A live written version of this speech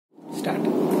start.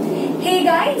 Hey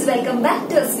guys, welcome back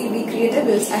to Asvi Creator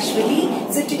Builds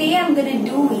Asvi. So today I'm gonna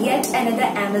do yet another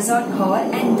Amazon haul,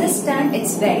 and this time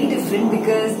it's very different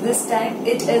because this time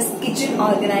it is kitchen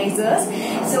organizers.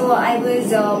 So I was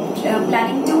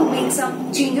planning to make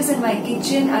some changes in my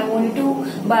kitchen. I wanted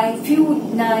to buy few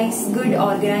nice good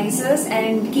organizers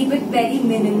and keep it very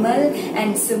minimal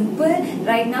and simple.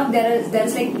 Right now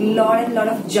there's like lot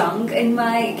of junk in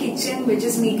my kitchen, which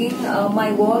is making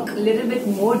my work a little bit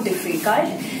more difficult.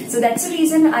 So that's the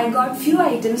reason I got few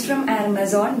items from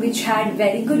Amazon which had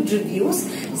very good reviews.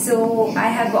 So I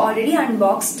have already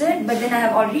unboxed it, but then I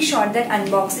have already shot that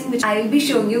unboxing, which I will be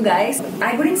showing you guys.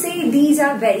 I wouldn't say these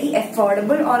are very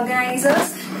affordable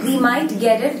organizers. We might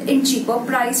get it in cheaper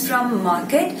price from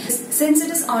market. Since it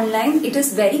is online, it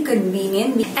is very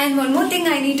convenient. And one more thing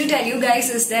I need to tell you guys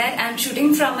is that I'm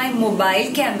shooting from my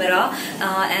mobile camera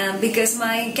because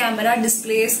my camera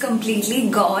display is completely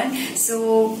gone.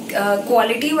 So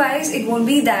quality wise it won't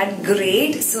be that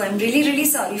great. So I'm really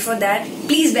sorry for that.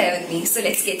 Please bear with me. So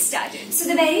let's get started. So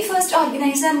the very first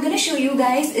organizer I'm going to show you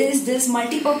guys is this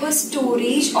multi-purpose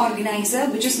storage organizer,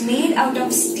 which is made out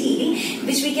of steel,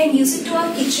 which we can use it to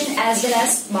our kitchen as well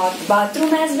as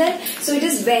bathroom as well. So it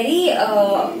is very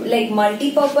like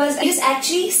multi-purpose. It is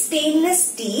actually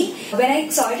stainless steel. When I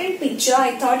saw it in picture,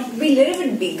 I thought it would be a little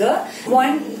bit bigger.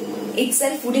 One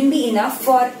itself wouldn't be enough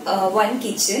for one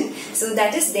kitchen, so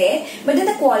that is there. But then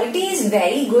the quality is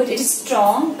very good. It is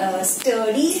strong,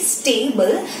 sturdy,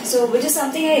 stable, so which is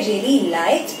something I really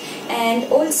liked.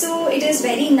 And also it is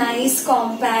very nice,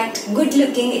 compact, good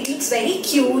looking. It looks very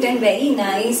cute and very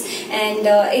nice. And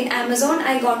in Amazon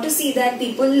I got to see that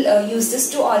people use this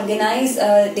to organize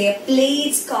their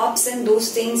plates, cups and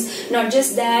those things. Not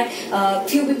just that,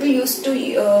 few people used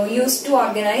to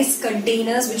organize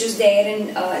containers which is there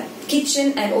in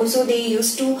kitchen, and also they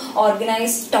used to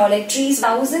organize toiletries.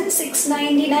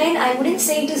 1,699. I wouldn't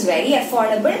say it is very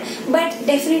affordable, but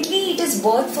definitely it is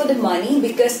worth for the money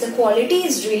because the quality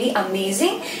is really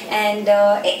amazing and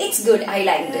it's good. I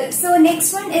like this. So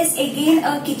next one is again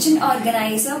a kitchen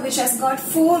organizer which has got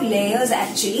 4 layers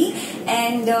actually,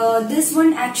 and this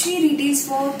one actually retails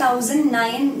for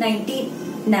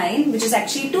 1,999, which is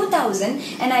actually 2,000,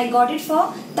 and I got it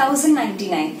for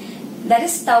 1,099. That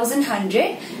is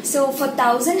 1,100. So for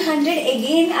 1,100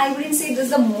 again, I wouldn't say this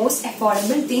is the most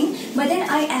affordable thing, but then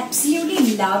I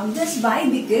absolutely love this. Why?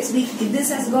 Because this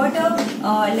has got a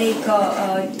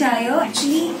tire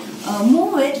actually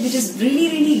move it, which is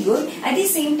really good. At the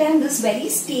same time, this is very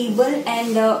stable,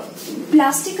 and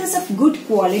plastic is of good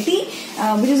quality,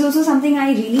 which is also something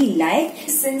I really like.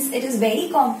 Since it is very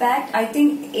compact, I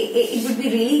think it would be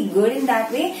really good in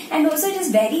that way. And also it is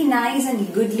very nice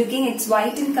and good looking. It's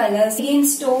white in colors. Again,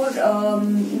 store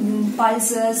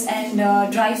pulses and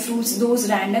dry fruits, those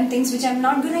random things which I'm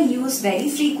not going to use very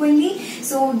frequently.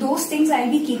 So those things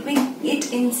I'll be keeping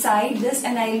it inside this,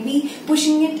 and I'll be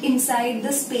pushing it inside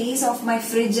the space of my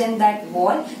fridge and that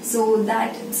wall. So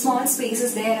that small space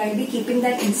is there, I'll be keeping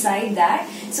that inside that.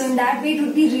 So in that way it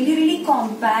would be really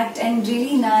compact and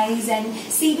really nice and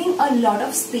saving a lot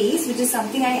of space, which is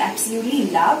something I absolutely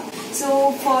love.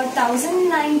 So for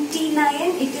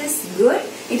 1,099 it is good.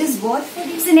 It is worth for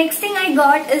this. The next thing I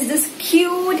got is this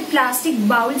cute plastic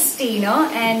bowl stainer,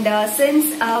 and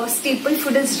since our staple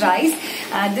food is rice,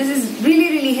 this is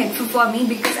really helpful for me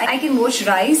because I can wash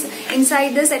rice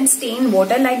inside this and stain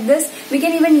water like this. We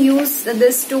can even use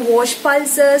this to wash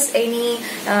pulses, any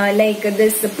like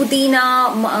this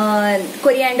putina,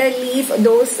 coriander leaf,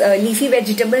 those leafy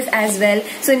vegetables as well.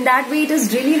 So in that way it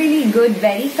is really good,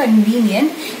 very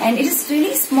convenient, and it is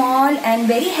really small and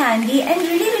very handy and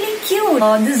really cute.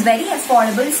 This is very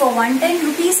affordable. For 110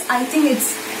 rupees, I think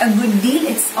it's a good deal.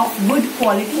 It's of good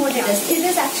quality. What it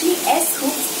is actually S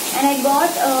hooks, and I got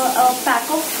a pack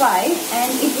of 5, and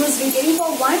it was retailing for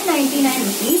 199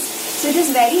 rupees. So it is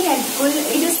very helpful.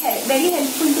 It is very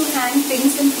helpful to hang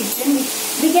things in kitchen.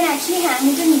 We can actually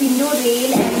hang it in window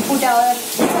rail and put our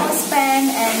saucepan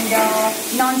and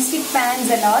non-stick pans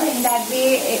and all. In that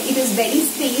way, it is very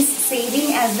space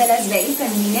saving as well as very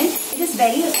convenient.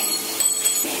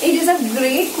 It is a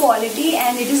great quality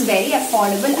and it is very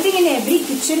affordable. I think in every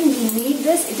kitchen we need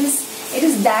this. It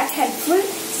is that helpful.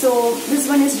 So this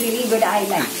one is really good. I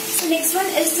like. So next one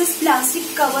is this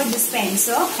plastic cover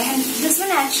dispenser, and this one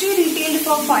actually retailed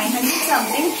for 500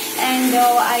 something, and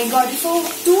I got it for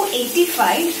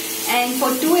 285. And for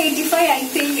 285, I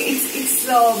think it's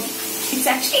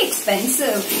actually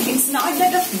expensive. It's not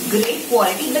that of great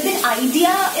quality, but the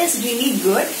idea is really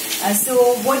good.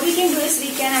 So what we can do is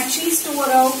we can actually store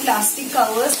our plastic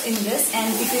covers in this,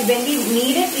 and when we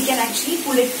need it, we can actually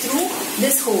pull it through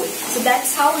this hole. So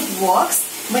that's how it works.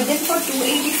 but then for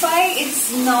 285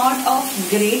 it's not of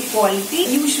great quality.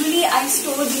 Usually I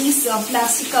store these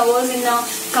plastic covers in a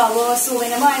cover, so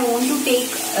whenever I want to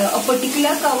take a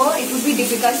particular cover, it would be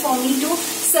difficult for me to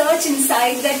search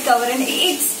inside that cover, and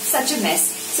it's such a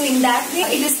mess. So in that way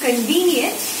it is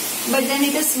convenient, but then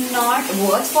it is not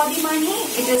worth for the money.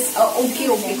 It is okay.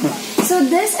 So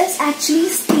this is actually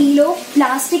Stilo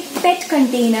plastic PET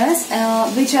containers,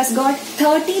 which has got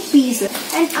 30 pieces,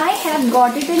 and I have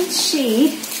got it in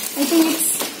shade, I think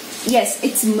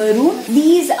it's maroon.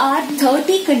 These are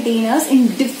 30 containers in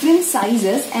different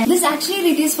sizes, and this actually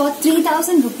retails for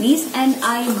 3,000 rupees, and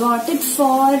I got it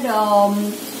for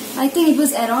I think it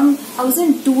was around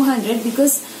 1,200,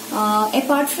 because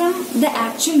apart from the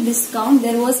actual discount,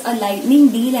 there was a lightning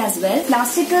deal as well.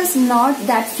 Plastic is not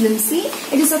that flimsy.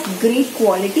 It is of great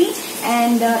quality,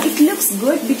 and it looks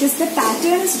good because the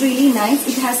pattern is really nice.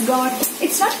 It has got,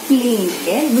 it's not plain,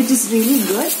 which is really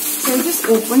good. So I'll just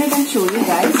open it and show you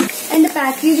guys. And the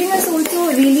packaging is also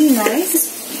really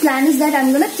nice. Plan is that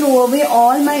I'm gonna throw away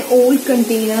all my old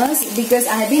containers, because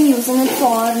I've been using it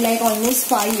for like almost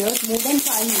 5 years, more than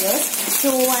 5 years. So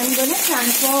I'm gonna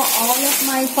transfer all of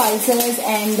my pulses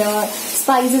and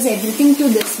spices, everything to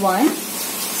this one.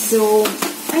 So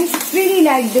I really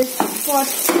like this. For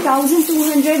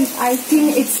 1,200, I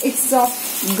think it's of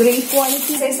great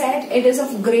quality. As I said, it is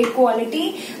of great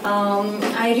quality.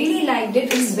 I really liked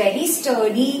it. It's very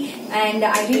sturdy, and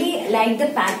I really like the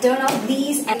pattern of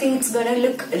these. I think it's gonna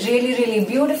look really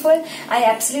beautiful. I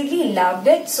absolutely loved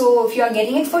it. So if you are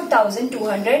getting it for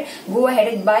 1,200, go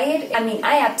ahead and buy it. I mean,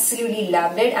 I absolutely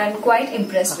loved it. I'm quite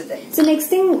impressed with it. So next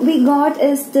thing we got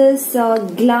is this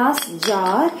glass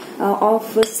jar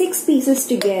of 6 pieces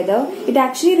together. It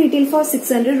actually retailed for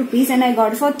 600 rupees, and I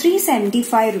got it for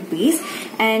 375 rupees.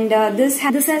 And this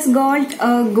has got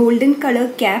a golden color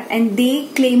cap, and they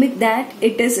claim it that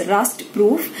it is rust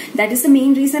proof. That is the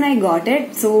main reason I got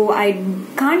it. So I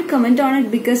can't comment on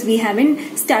it because we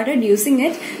haven't started using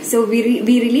it. So we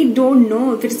really don't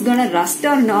know if it's gonna rust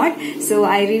or not. So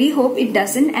I really hope it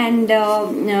doesn't. And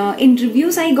in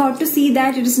reviews I got to see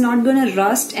that it is not gonna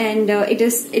rust, and it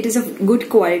is of good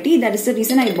quality. That is the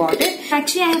reason I bought it.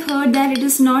 Actually, I have heard that it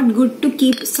is not good to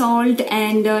keep salt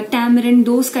and tamarind,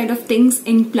 those kind of things,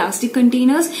 in plastic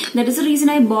containers. That is the reason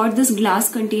I bought this glass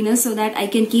containers, so that I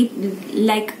can keep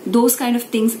like those kind of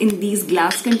things in these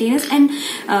glass containers. And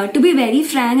to be very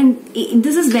frank, and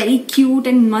this is very cute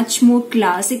and much more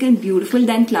classic and beautiful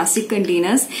than plastic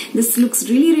containers. This looks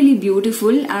really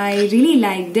beautiful. I really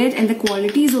liked it, and the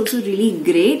quality is also really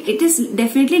great. It is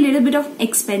definitely a little bit of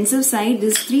expensive side.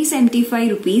 This is 375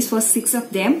 rupees for 6 of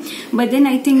them, but then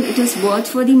I think it is worth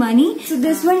for the money. So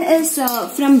this one is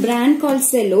from brand called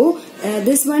Cello.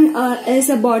 This one is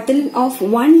a bottle of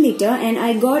 1 liter, and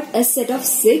I got a set of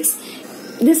 6.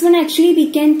 This one actually we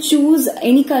can choose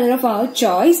any color of our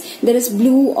choice. There is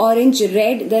blue, orange,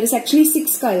 red. There is actually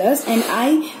 6 colors, and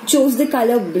I chose the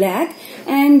color black.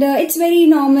 And it's very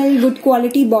normal, good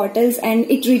quality bottles, and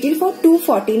it retailed for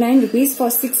 249 rupees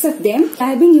for 6 of them. I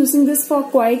have been using this for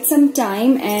quite some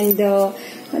time, and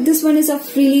this one is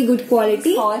of really good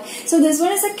quality. So this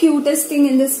one is the cutest thing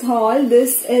in this haul.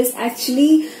 This is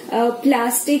actually a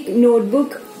plastic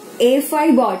notebook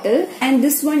A5 bottle, and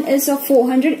this one is of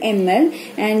 400 ml,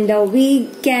 and we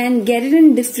can get it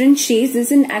in different shades. This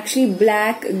is in actually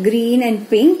black, green and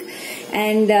pink,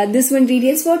 and this one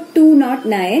retails for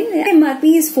 209.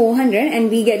 MRP is 400, and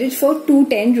we get it for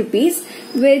 210 rupees,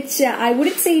 which I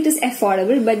wouldn't say it is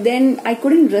affordable, but then I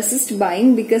couldn't resist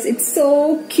buying because it's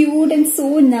so cute and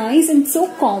so nice and so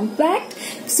compact.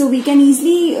 So we can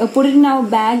easily put it in our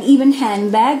bag, even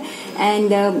handbag,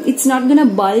 and it's not gonna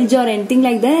bulge or anything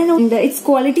like that. And its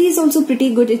quality is also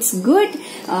pretty good. It's good.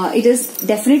 It is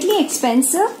definitely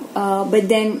expensive, but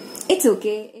then it's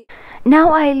okay.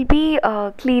 Now I'll be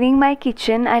cleaning my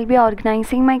kitchen. I'll be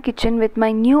organizing my kitchen with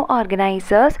my new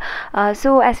organizers.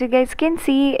 So as you guys can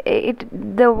see,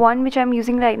 the one which I'm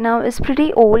using right now is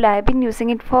pretty old. I've been using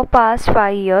it for past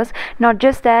 5 years. Not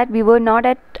just that, we were not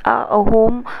at a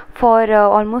home for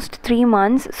almost 3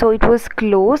 months, so it was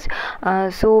closed.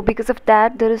 So because of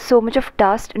that, there is so much of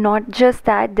dust. Not just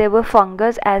that, there were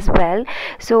fungus as well.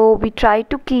 So we tried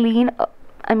to clean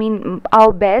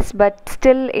our best, but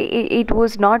still it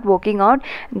was not working out.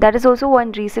 That is also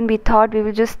one reason we thought we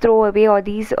will just throw away all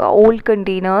these old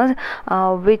containers,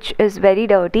 which is very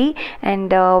dirty,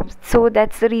 and so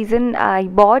that's the reason I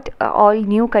bought all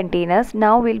new containers.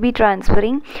 Now we'll be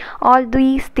transferring all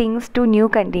these things to new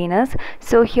containers.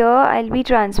 So here I'll be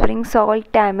transferring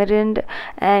salt, tamarind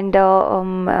and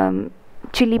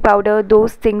chili powder,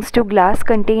 those things to glass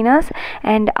containers,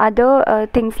 and other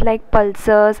things like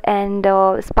pulses and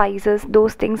spices,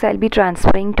 those things I'll be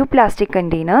transferring to plastic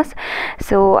containers.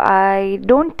 So I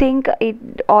don't think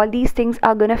all these things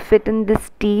are gonna fit in this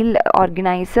steel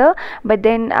organizer, but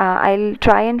then I'll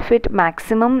try and fit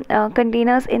maximum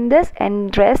containers in this,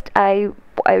 and rest I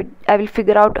will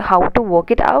figure out how to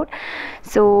work it out.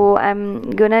 So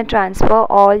I'm gonna transfer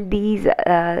all these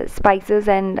spices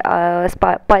and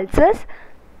pulses.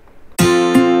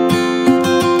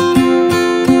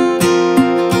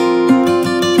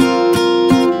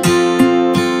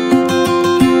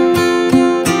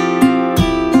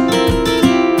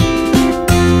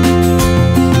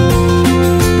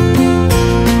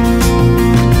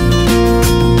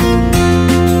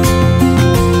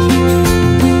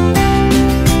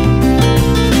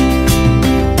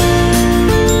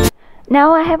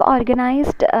 Now I have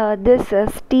organized this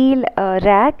steel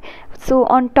rack. So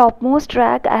on topmost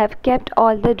rack I have kept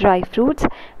all the dry fruits,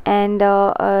 and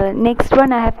next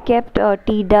one I have kept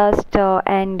tea dust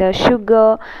and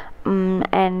sugar,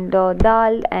 and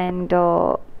dal, and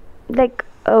like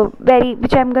very,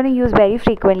 which I'm going to use very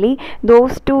frequently.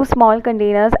 Those two small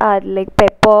containers are like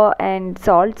pepper and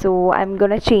salt, so I'm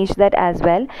going to change that as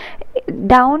well.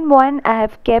 Down one I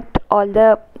have kept all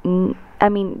the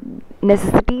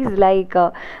necessities like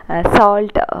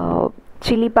salt,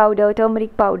 chili powder,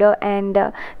 turmeric powder, and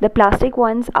the plastic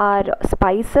ones are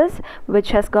spices,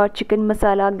 which has got chicken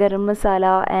masala, garam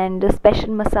masala, and special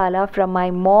masala from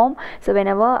my mom. So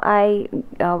whenever I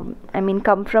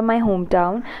come from my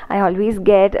hometown, I always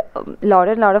get a lot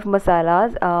of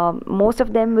masalas. Most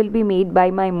of them will be made by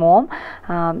my mom,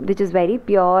 which is very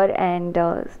pure, and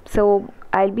so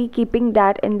I'll be keeping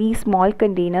that in these small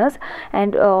containers,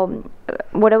 and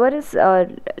whatever is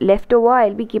left over,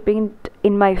 I'll be keeping it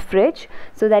in my fridge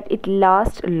so that it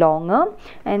lasts longer.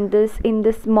 And in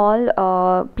this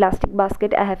small plastic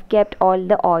basket I have kept all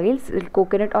the oils: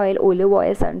 coconut oil, olive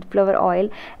oil, sunflower oil,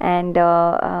 and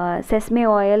sesame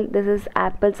oil. This is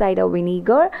apple cider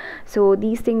vinegar. So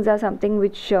these things are something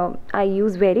which I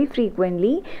use very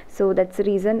frequently, so that's the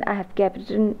reason I have kept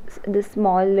it in this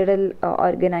small little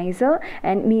organizer.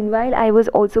 And meanwhile I was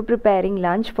also preparing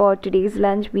lunch. For today's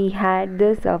lunch we had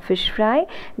this fish fry.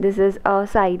 This is a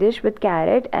side dish with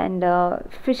carrot and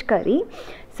fish curry.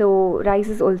 So rice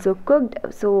is also cooked.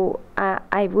 So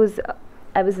I was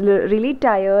really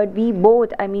tired. We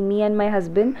both, me and my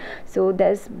husband, so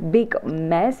there's big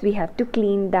mess. We have to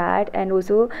clean that, and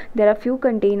also there are few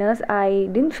containers I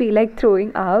didn't feel like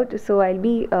throwing out, so I'll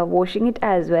be washing it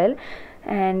as well.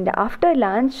 And after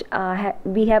lunch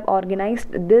we have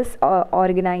organized this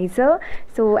organizer.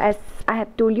 So as I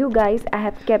have told you guys, I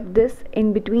have kept this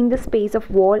in between the space of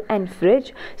wall and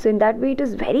fridge, so in that way it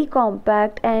is very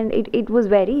compact, and it was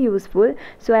very useful.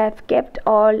 So I have kept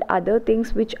all other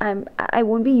things which I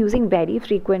won't be using very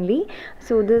frequently.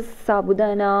 So this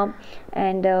sabudana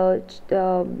and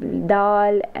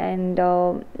dal and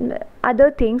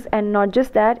other things. And not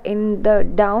just that, in the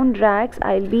down racks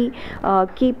I'll be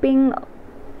keeping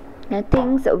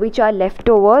things which are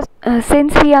leftovers.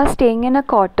 Since we are staying in a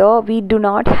quarter, we do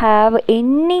not have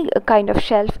any kind of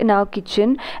shelf in our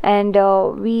kitchen, and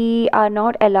we are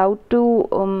not allowed to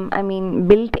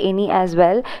build any as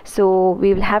well, so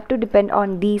we will have to depend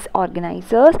on these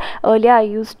organizers. Earlier I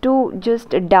used to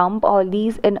just dump all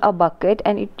these in a bucket,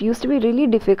 and it used to be really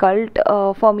difficult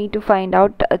for me to find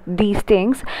out these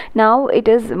things. Now it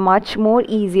is much more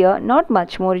easier, not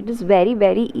much more, it is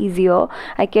very easier.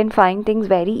 I can find things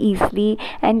very easily,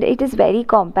 and it is very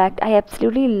compact. I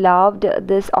absolutely loved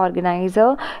this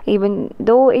organizer, even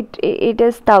though it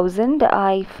is 1,000.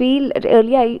 I feel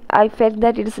earlier I felt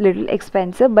that it is a little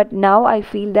expensive, but now I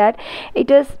feel that it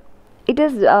is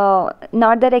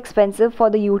not that expensive for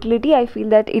the utility. I feel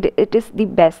that it is the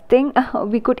best thing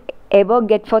we could ever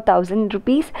get for 1,000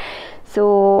 rupees.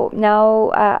 So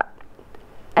now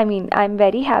I'm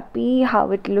very happy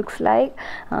how it looks like.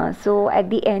 So at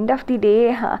the end of the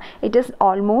day, it is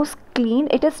almost clean.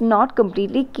 It is not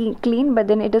completely clean, but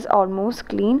then it is almost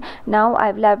clean. Now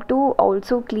I will have to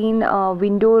also clean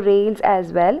window rails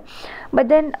as well. But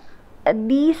then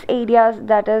these areas,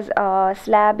 that is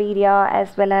slab area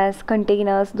as well as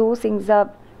containers, those things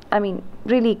are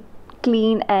really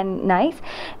clean and nice.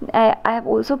 I have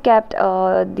also kept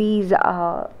these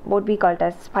what we call it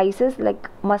as spices, like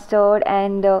mustard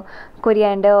and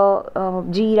coriander,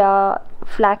 jeera,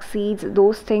 flax seeds,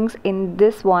 those things in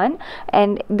this one.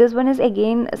 And this one is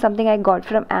again something I got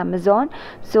from Amazon.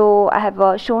 So I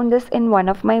have shown this in one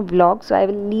of my vlogs, so I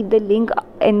will leave the link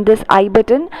in this I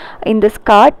button in this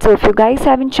card. So if you guys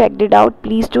haven't checked it out,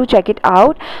 please do check it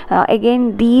out.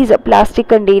 Again, these plastic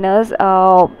containers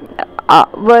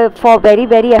were for very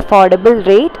affordable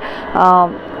rate.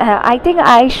 I think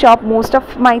I shop most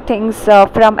of my things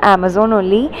from Amazon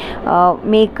only.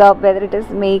 Makeup, whether it is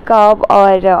makeup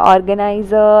or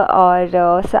organizer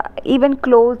or even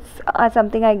clothes are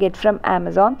something I get from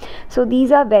Amazon. So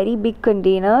these are very big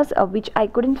containers which I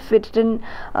couldn't fit in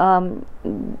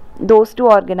those two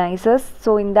organizers.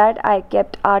 So in that I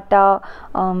kept atta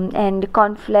and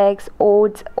cornflakes,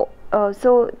 oats.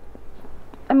 So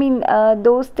I mean,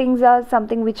 those things are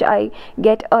something which I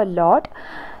get a lot.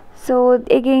 So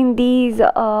again, these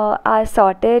are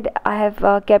sorted. I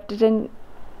have kept it in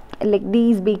like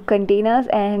these big containers,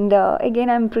 and again,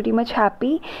 I'm pretty much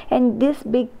happy. And this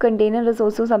big container is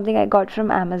also something I got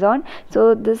from Amazon.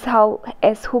 So this how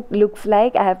S hook looks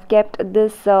like. I have kept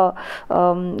this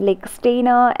like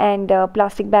stainer and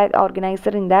plastic bag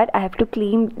organizer in that. I have to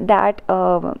clean that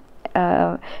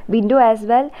window as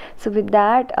well. So with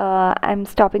that, I'm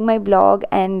stopping my vlog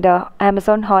and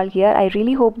Amazon haul here. I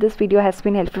really hope this video has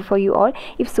been helpful for you all.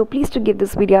 If so, please to give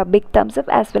this video a big thumbs up,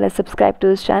 as well as subscribe to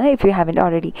this channel if you haven't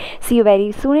already. See you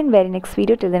very soon in very next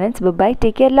video. Till then, it's bye bye,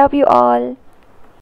 take care, love you all.